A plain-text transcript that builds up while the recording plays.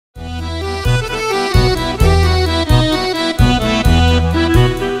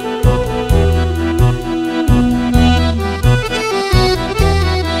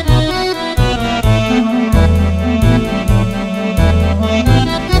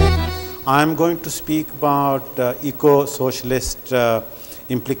I'm going to speak about eco-socialist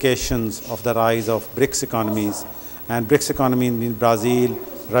implications of the rise of BRICS economies. And BRICS economies mean Brazil,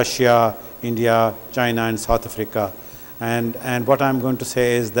 Russia, India, China, and South Africa. And what I'm going to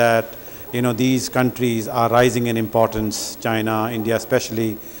say is that, you know, these countries are rising in importance, China, India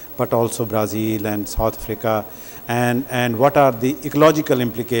especially, but also Brazil and South Africa. And what are the ecological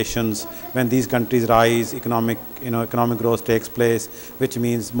implications when these countries rise, economic growth takes place, which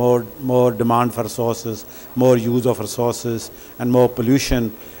means more demand for resources, more use of resources, and more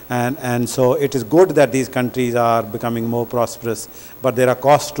pollution. And so it is good that these countries are becoming more prosperous, but there are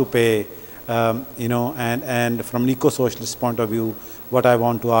costs to pay, and from an eco-socialist point of view, what I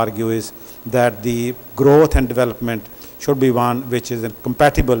want to argue is that the growth and development should be one which is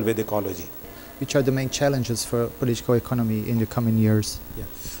compatible with ecology. Which are the main challenges for political economy in the coming years?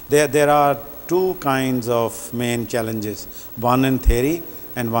 Yeah. There are two kinds of main challenges, one in theory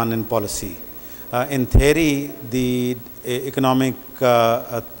and one in policy. In theory, the economic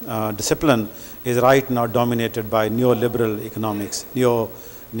discipline is right now dominated by neoliberal economics,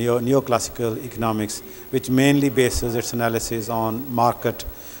 neoclassical economics, which mainly bases its analysis on market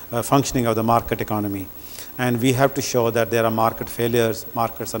functioning of the market economy. And we have to show that there are market failures,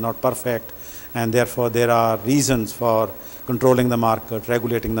 markets are not perfect, and therefore there are reasons for controlling the market,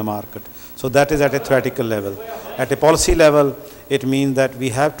 regulating the market. So that is at a theoretical level. At a policy level, it means that we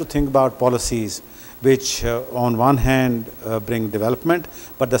have to think about policies which on one hand bring development,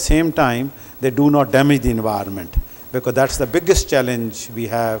 but at the same time they do not damage the environment, because that's the biggest challenge we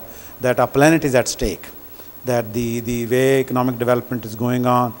have, that our planet is at stake, that the way economic development is going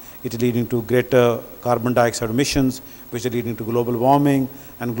on, it is leading to greater carbon dioxide emissions, which are leading to global warming,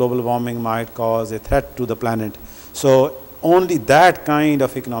 and global warming might cause a threat to the planet. So only that kind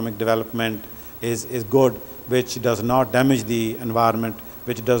of economic development is good, which does not damage the environment,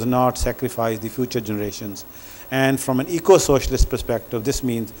 which does not sacrifice the future generations. And from an eco-socialist perspective, this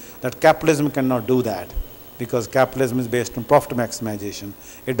means that capitalism cannot do that, because capitalism is based on profit maximization.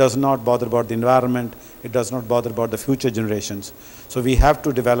 It does not bother about the environment, it does not bother about the future generations. So we have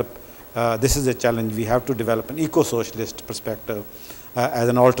to develop, this is a challenge, we have to develop an eco-socialist perspective as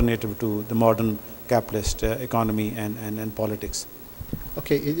an alternative to the modern capitalist economy and politics.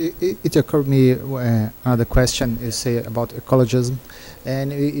 Okay, it occurred to me another question is about ecologism,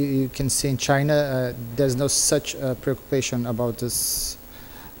 and you can see in China there's no such preoccupation about this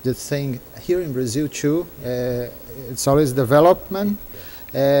thing. Here in Brazil too, it's always development.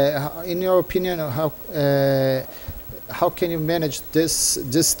 In your opinion, how can you manage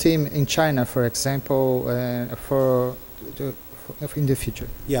this theme in China, for example, in the future?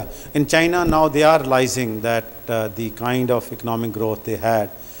 Yeah, in China now they are realizing that the kind of economic growth they had,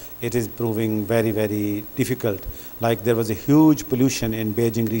 it is proving very, very difficult. Like there was a huge pollution in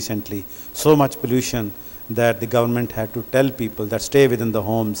Beijing recently, so much pollution that the government had to tell people that stay within the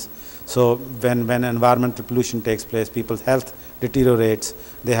homes. So when environmental pollution takes place, people's health deteriorates,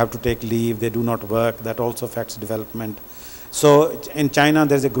 they have to take leave, they do not work, that also affects development. So in China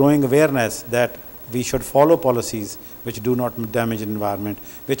there's a growing awareness that we should follow policies which do not damage the environment,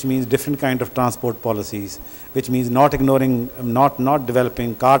 which means different kind of transport policies, which means not ignoring, not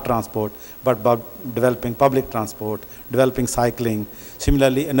developing car transport, but developing public transport, developing cycling.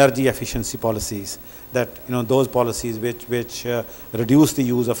 Similarly, energy efficiency policies, that those policies which reduce the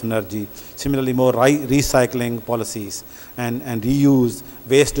use of energy. Similarly, more recycling policies and reuse,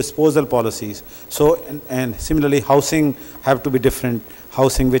 waste disposal policies. So and similarly, housing have to be different,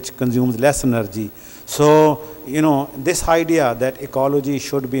 housing which consumes less energy. So this idea that ecology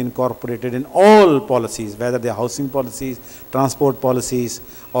should be incorporated in all policies, whether they're housing policies, transport policies,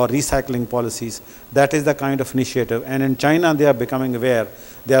 or recycling policies, that is the kind of initiative. And in China they are becoming aware.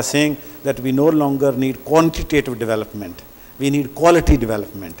 They are saying that we no longer need quantitative development, we need quality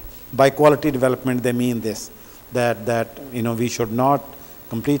development. By quality development they mean this, that we should not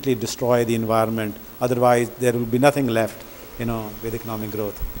completely destroy the environment, otherwise there will be nothing left with economic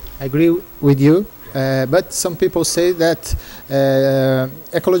growth. I agree with you. But some people say that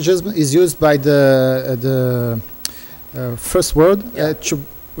ecologism is used by the first world to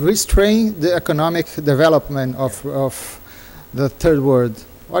restrain the economic development of the third world.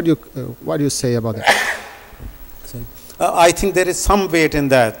 What do you say about that? I think there is some weight in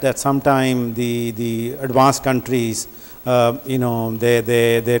that sometimes the advanced countries,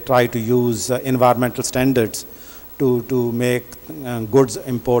 they try to use environmental standards to make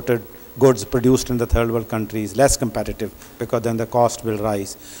goods produced in the third world countries less competitive, because then the cost will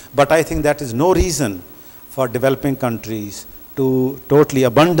rise. But I think that is no reason for developing countries to totally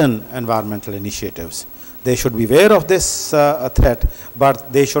abandon environmental initiatives. They should be aware of this threat,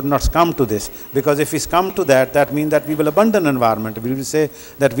 but they should not succumb to this. Because if we succumb to that, that means that we will abandon environment. We will say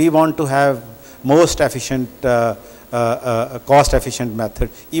that we want to have most efficient, cost-efficient method,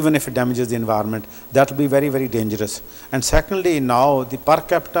 even if it damages the environment. That will be very, very dangerous. And secondly, now the per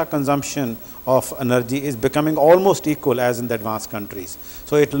capita consumption of energy is becoming almost equal as in the advanced countries.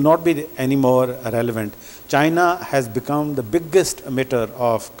 So it will not be any more relevant. China has become the biggest emitter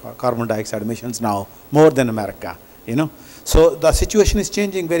of carbon dioxide emissions now, more than America, you know. So the situation is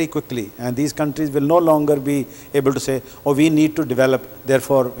changing very quickly, and these countries will no longer be able to say, oh, we need to develop,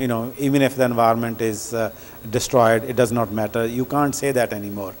 therefore, you know, even if the environment is destroyed, it does not matter. You can't say that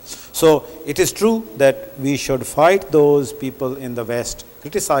anymore. So it is true that we should fight those people in the West,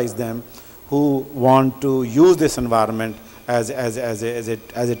 criticize them, who want to use this environment as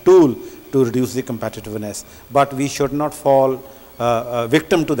a tool to reduce the competitiveness. But we should not fall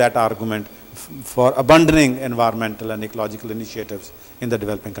victim to that argument for abandoning environmental and ecological initiatives in the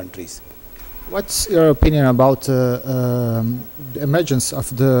developing countries. What's your opinion about the emergence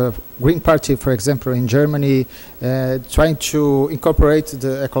of the Green Party, for example, in Germany, trying to incorporate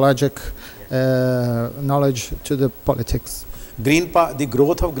the ecologic knowledge to the politics? The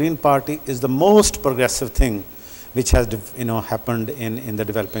growth of Green Party is the most progressive thing which has happened in the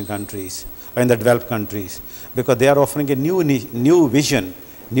developing countries, or in the developed countries, because they are offering a new vision,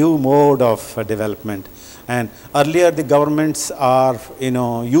 new mode of development. And earlier the governments are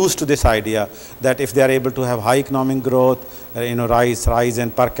used to this idea that if they are able to have high economic growth, rise in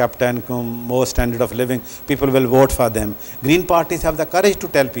per capita income, more standard of living, people will vote for them. Green parties have the courage to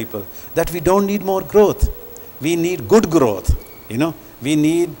tell people that we don't need more growth, we need good growth. We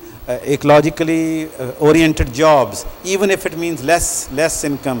need ecologically oriented jobs, even if it means less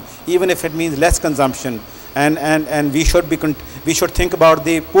income, even if it means less consumption. And we should think about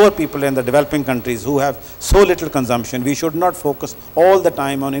the poor people in the developing countries who have so little consumption. We should not focus all the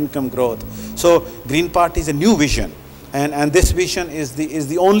time on income growth. So Green Party is a new vision, and this vision is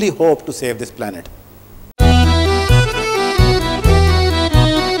the only hope to save this planet.